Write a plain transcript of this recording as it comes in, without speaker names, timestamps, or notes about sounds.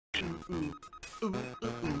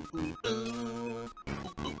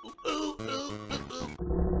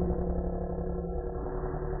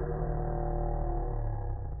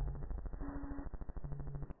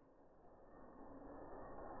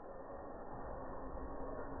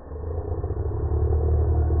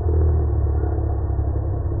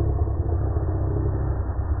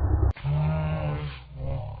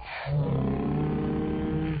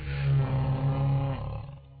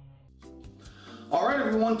Alright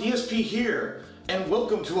everyone, DSP here, and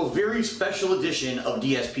welcome to a very special edition of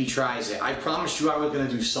DSP Tries It. I promised you I was going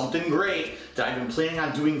to do something great that I've been planning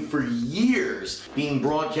on doing for years, being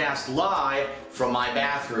broadcast live from my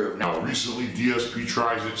bathroom. Now recently DSP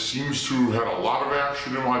Tries It seems to have had a lot of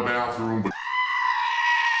action in my bathroom, but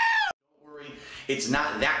don't worry, it's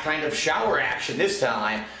not that kind of shower action this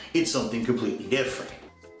time, it's something completely different.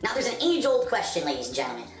 Now there's an age-old question, ladies and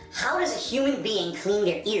gentlemen. How does a human being clean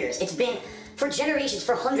their ears? It's been for generations,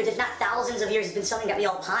 for hundreds, if not thousands of years, it's been something that we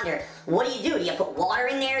all ponder. What do? Do you put water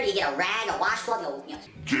in there? Do you get a rag, a washcloth? You know,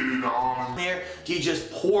 get it on there? Do you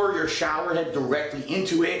just pour your shower head directly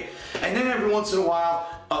into it? And then every once in a while,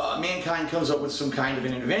 mankind comes up with some kind of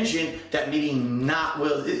an invention that maybe not,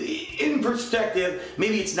 well, in perspective,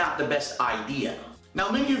 maybe it's not the best idea.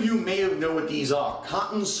 Now many of you may have known what these are,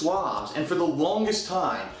 cotton swabs, and for the longest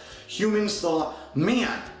time, humans thought,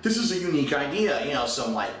 man, this is a unique idea, you know,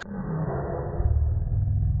 some like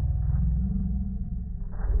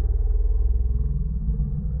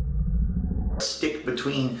stick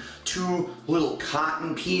between two little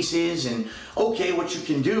cotton pieces, and okay, what you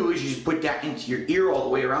can do is you just put that into your ear all the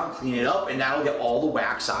way around, clean it up, and that'll get all the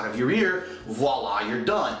wax out of your ear. Voila, you're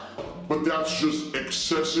done. But that's just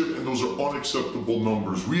excessive, and those are unacceptable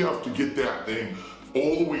numbers. We have to get that thing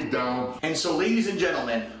all the way down. And so, ladies and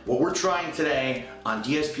gentlemen, what we're trying today on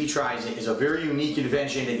DSP Tries It is a very unique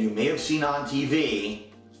invention that you may have seen on TV.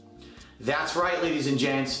 That's right, ladies and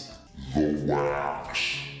gents. The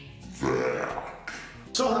wax vac.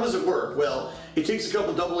 So how does it work? Well, it takes a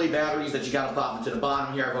couple AA batteries that you gotta pop into the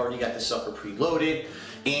bottom here. I've already got the sucker preloaded.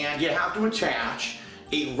 And you have to attach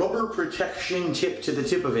a rubber protection tip to the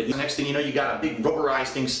tip of it. The next thing you know, you got a big rubberized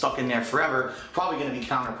thing stuck in there forever, probably gonna be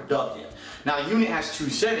counterproductive. Now, the unit has two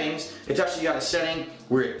settings. It's actually got a setting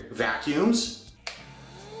where it vacuums.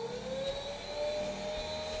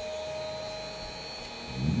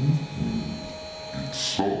 It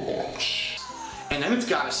sucks. And then it's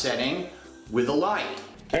got a setting with a light.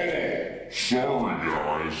 Oh, sorry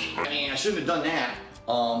guys. I mean, I shouldn't have done that.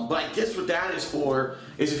 But I guess what that is for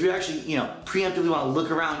is if you actually, you know, preemptively want to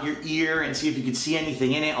look around your ear and see if you can see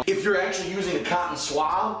anything in it. If you're actually using a cotton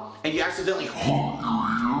swab and you accidentally hurt your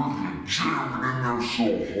ear and jam it in there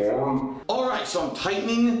so hard. Alright, so I'm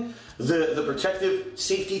tightening the protective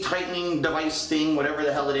safety tightening device thing, whatever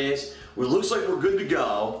the hell it is. It looks like we're good to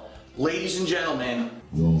go. Ladies and gentlemen,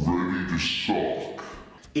 we're ready to suck.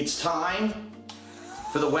 It's time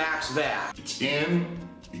for the wax vac. It's in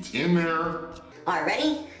there. Alright,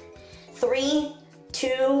 ready? 3,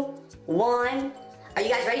 2, 1. Are you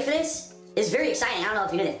guys ready for this? It's very exciting. I don't know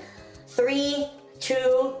if you knew that. 3, 2,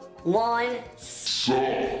 1. Suck.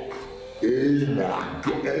 Oh my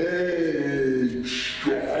god. Oh,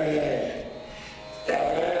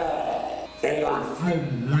 stop. I feel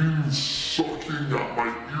wind sucking at my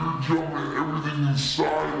eardrum and everything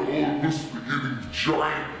inside. Oh, it must be getting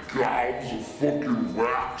giant gobs of fucking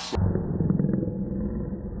wax.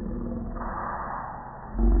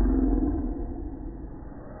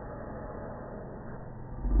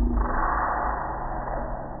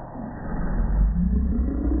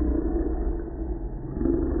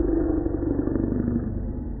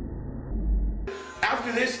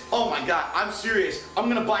 After this, oh my god, I'm serious. I'm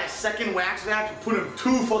gonna buy a second wax vac and put in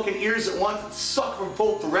two fucking ears at once and suck from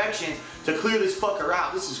both directions to clear this fucker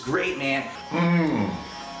out. This is great, man.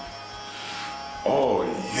 Oh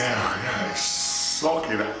yeah, suck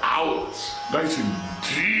it out. Nice and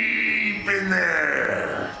deep in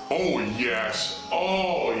there. Oh yes,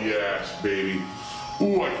 baby.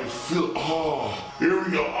 Oh, I can feel, oh, here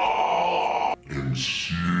we go, oh. And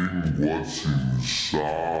seeing what's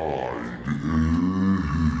inside.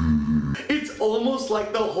 It's almost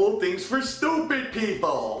like the whole thing's for stupid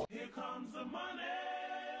people. Here comes the money.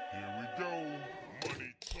 Here we go.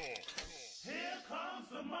 Money talk. Here comes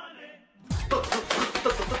the money.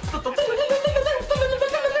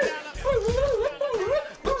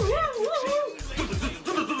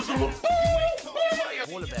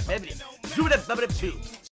 All of that, baby. Do that, baby, too.